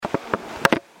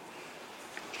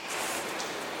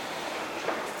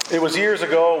It was years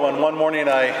ago when one morning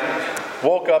I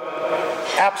woke up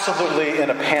absolutely in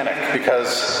a panic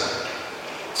because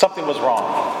something was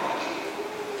wrong.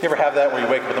 You ever have that where you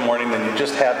wake up in the morning and you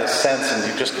just have this sense and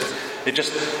it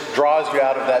just draws you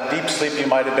out of that deep sleep you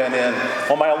might have been in?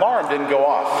 Well, my alarm didn't go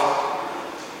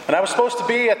off. And I was supposed to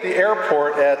be at the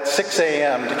airport at 6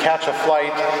 a.m. to catch a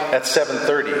flight at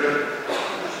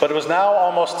 7:30. But it was now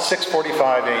almost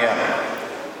 6:45 a.m.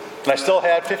 And I still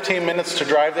had 15 minutes to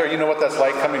drive there. You know what that's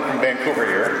like coming from Vancouver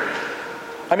here.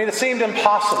 I mean, it seemed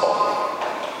impossible.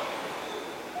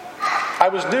 I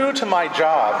was new to my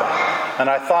job, and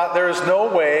I thought there is no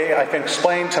way I can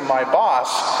explain to my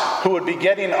boss who would be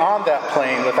getting on that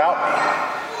plane without me.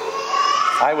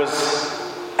 I was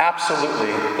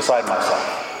absolutely beside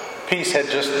myself. Peace had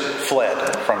just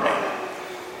fled from me.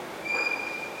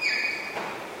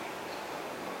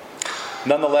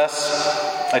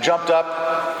 Nonetheless, I jumped up,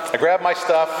 I grabbed my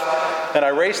stuff, and I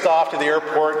raced off to the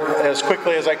airport as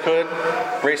quickly as I could,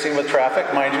 racing with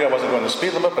traffic. Mind you, I wasn't going the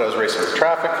speed limit, but I was racing with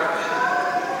traffic.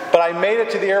 But I made it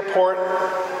to the airport,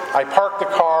 I parked the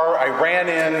car, I ran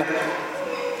in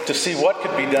to see what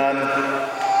could be done.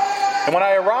 And when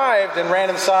I arrived and ran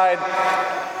inside,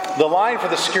 the line for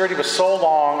the security was so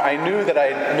long, I knew that I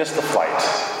had missed the flight.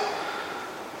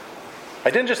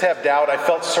 I didn't just have doubt, I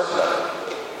felt certain of it.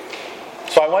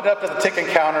 So I went up to the ticket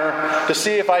counter to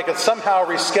see if I could somehow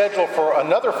reschedule for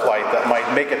another flight that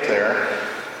might make it there.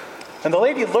 And the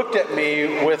lady looked at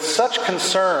me with such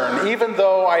concern, even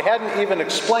though I hadn't even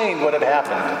explained what had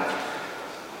happened.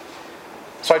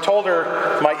 So I told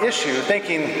her my issue,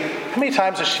 thinking, how many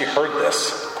times has she heard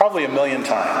this? Probably 1 million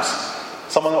times.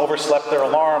 Someone overslept their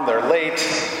alarm, they're late,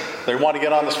 they want to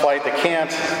get on this flight, they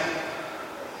can't.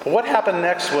 But what happened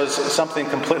next was something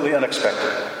completely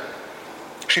unexpected.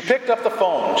 She picked up the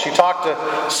phone, she talked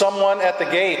to someone at the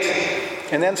gate,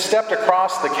 and then stepped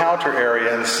across the counter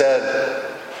area and said,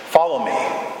 "Follow me,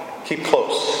 keep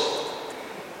close."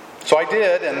 So I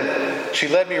did, and she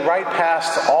led me right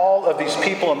past all of these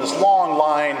people in this long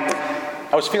line.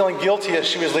 I was feeling guilty as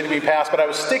she was leading me past, but I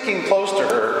was sticking close to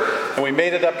her, and we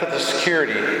made it up to the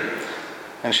security.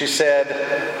 And she said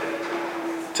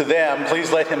to them,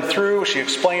 "Please let him through." She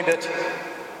explained it,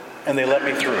 and they let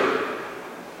me through.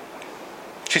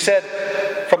 She said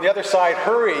from the other side,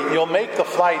 "Hurry, you'll make the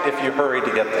flight if you hurry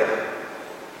to get there."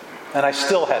 And I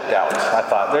still had doubts. I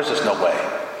thought, there's just no way.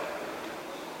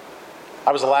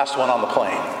 I was the last one on the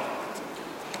plane.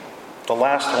 The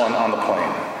last one on the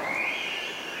plane.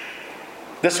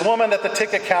 This woman at the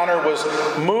ticket counter was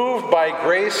moved by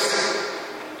grace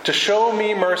to show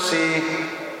me mercy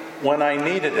when I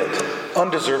needed it,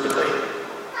 undeservedly.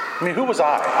 I mean, who was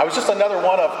I? I was just another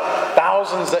one of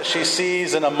thousands that she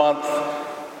sees in a month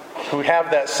who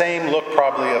have that same look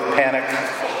probably of panic.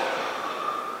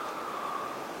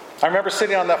 I remember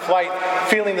sitting on that flight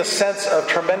feeling the sense of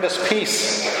tremendous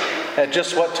peace at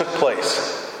just what took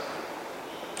place.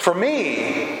 For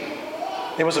me,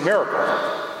 it was a miracle,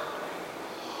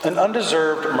 an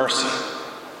undeserved mercy.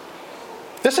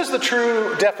 This is the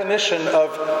true definition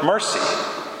of mercy.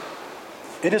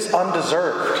 It is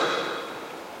undeserved.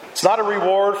 It's not a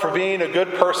reward for being a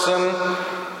good person,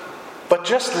 but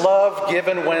just love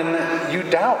given when you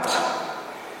doubt.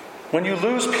 When you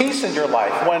lose peace in your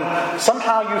life, when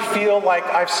somehow you feel like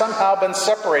I've somehow been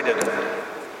separated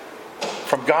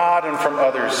from God and from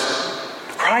others.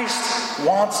 Christ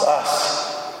wants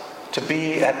us to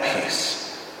be at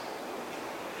peace.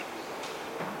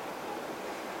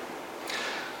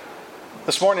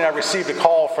 This morning I received a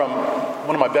call from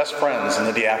one of my best friends in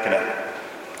the diaconate.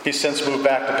 He's since moved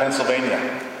back to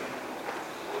Pennsylvania.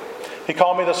 He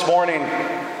called me this morning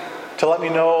to let me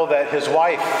know that his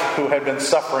wife, who had been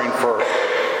suffering for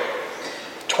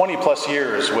 20 plus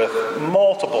years with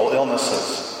multiple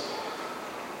illnesses,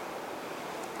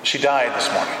 she died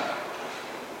this morning.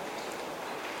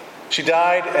 She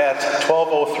died at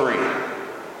 12:03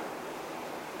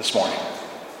 this morning.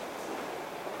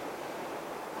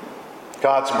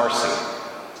 God's mercy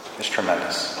is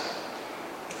tremendous.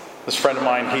 This friend of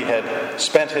mine, he had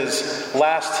spent his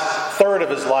last third of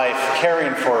his life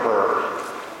caring for her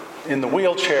in the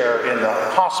wheelchair, in the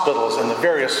hospitals, in the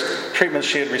various treatments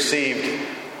she had received.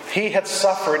 He had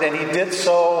suffered, and he did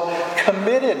so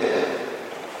committed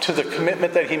to the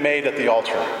commitment that he made at the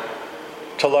altar,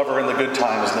 to love her in the good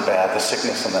times and the bad, the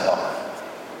sickness and the health.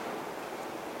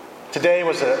 Today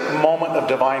was a moment of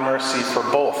divine mercy for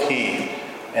both he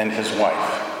and his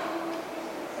wife.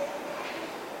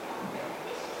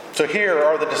 So here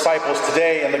are the disciples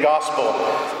today in the gospel,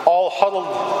 all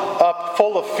huddled up,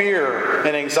 full of fear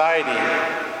and anxiety,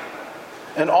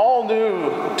 and all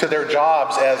new to their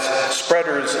jobs as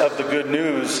spreaders of the good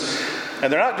news.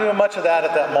 And they're not doing much of that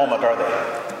at that moment, are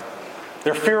they?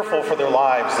 They're fearful for their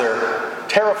lives. They're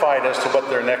terrified as to what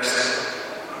their next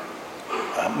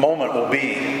moment will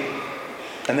be.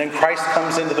 And then Christ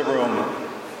comes into the room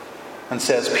and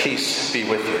says, "Peace be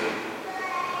with you."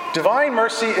 Divine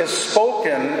mercy is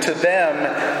spoken to them,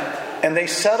 and they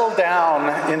settle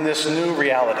down in this new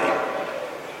reality.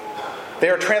 They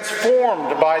are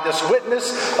transformed by this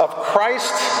witness of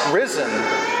Christ risen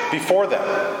before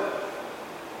them.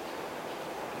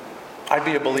 I'd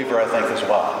be a believer, I think, as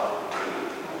well.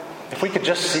 If we could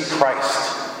just see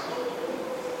Christ.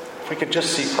 If we could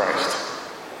just see Christ.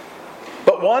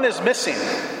 But one is missing.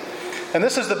 And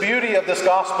this is the beauty of this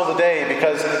gospel today,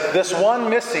 because this one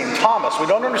missing, Thomas, we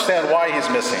don't understand why he's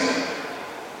missing,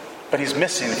 but he's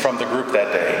missing from the group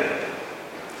that day.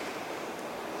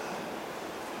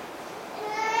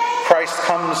 Christ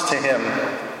comes to him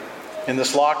in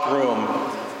this locked room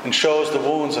and shows the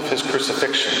wounds of his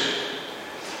crucifixion.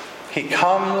 He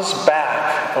comes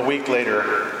back a week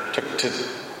later to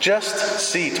just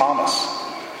see Thomas.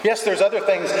 Yes, there's other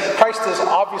things. Christ is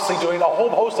obviously doing a whole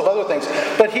host of other things.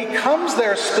 But he comes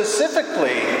there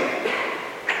specifically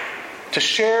to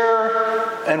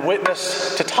share and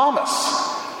witness to Thomas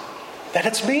that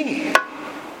it's me.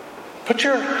 Put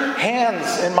your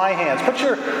hands in my hands. Put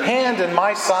your hand in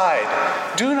my side.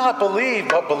 Do not believe,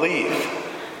 but believe.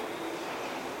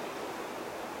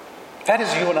 That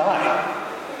is you and I.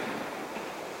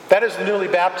 That is the newly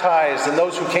baptized and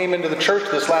those who came into the church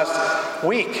this last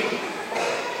week.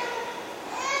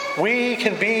 We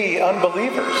can be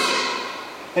unbelievers.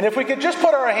 And if we could just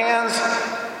put our hands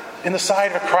in the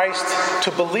side of Christ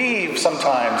to believe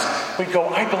sometimes, we'd go,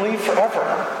 I believe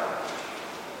forever.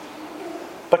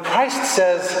 But Christ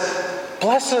says,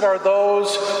 blessed are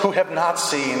those who have not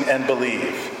seen and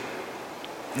believe.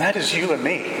 And that is you and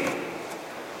me.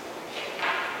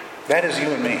 That is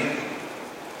you and me.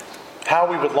 How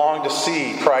we would long to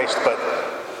see Christ, but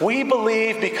we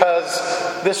believe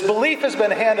because this belief has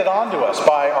been handed on to us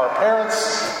by our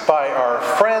parents, by our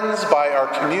friends, by our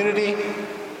community,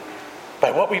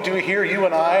 by what we do here, you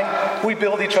and I. We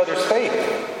build each other's faith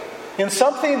in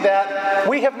something that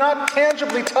we have not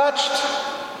tangibly touched,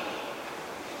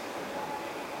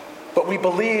 but we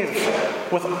believe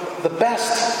with the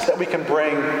best that we can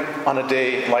bring on a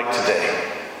day like today.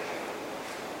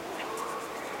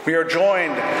 We are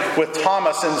joined with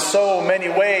Thomas in so many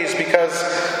ways because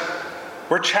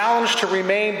we're challenged to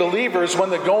remain believers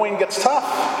when the going gets tough.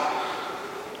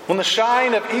 When the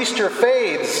shine of Easter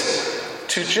fades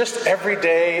to just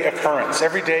everyday occurrence,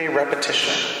 everyday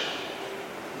repetition.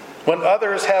 When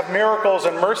others have miracles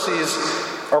and mercies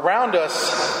around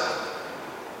us,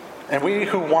 and we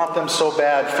who want them so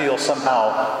bad feel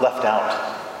somehow left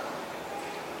out.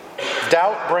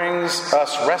 Doubt brings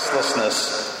us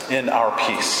restlessness in our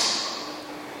peace.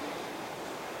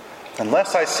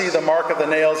 Unless I see the mark of the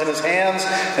nails in his hands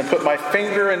and put my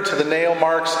finger into the nail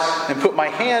marks and put my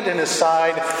hand in his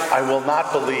side, I will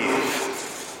not believe.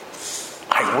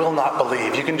 I will not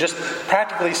believe. You can just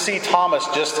practically see Thomas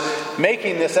just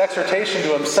making this exhortation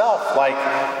to himself like,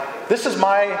 this is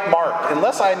my mark.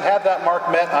 Unless I have that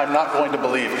mark met, I'm not going to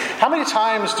believe. How many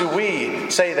times do we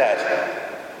say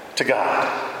that to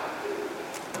God?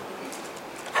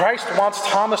 Christ wants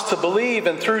Thomas to believe,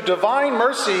 and through divine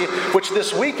mercy, which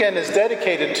this weekend is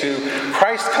dedicated to,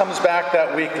 Christ comes back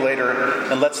that week later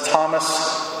and lets Thomas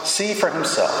see for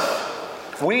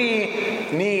himself. We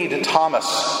need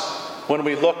Thomas when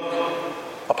we look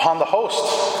upon the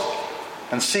host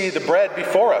and see the bread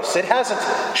before us. It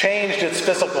hasn't changed its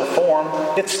physical form.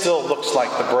 It still looks like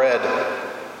the bread.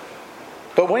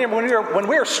 But when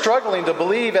we are struggling to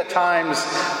believe at times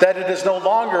that it is no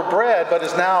longer bread, but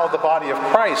is now the body of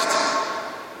Christ,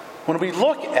 when we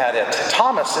look at it,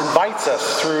 Thomas invites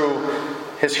us through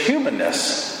his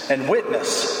humanness and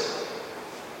witness.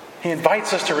 He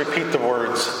invites us to repeat the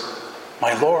words,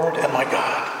 my Lord and my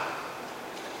God.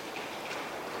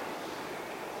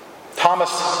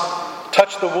 Thomas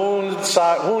touched the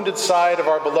wounded side of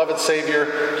our beloved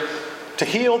Savior to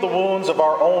heal the wounds of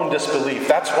our own disbelief.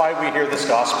 That's why we hear this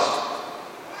gospel.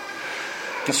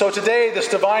 And so today, this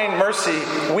Divine Mercy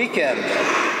weekend,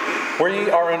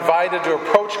 we are invited to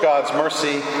approach God's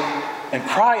mercy and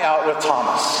cry out with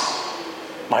Thomas,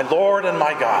 my Lord and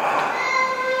my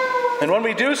God. And when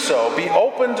we do so, be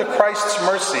open to Christ's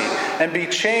mercy and be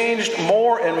changed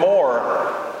more and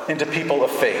more into people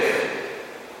of faith.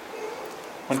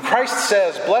 When Christ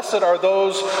says, blessed are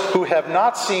those who have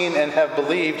not seen and have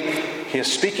believed, he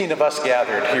is speaking of us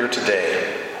gathered here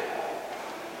today.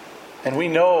 And we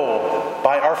know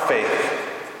by our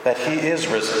faith that he is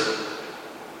risen.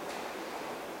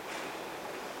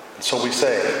 And so we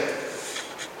say,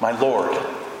 my Lord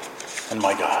and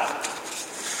my God.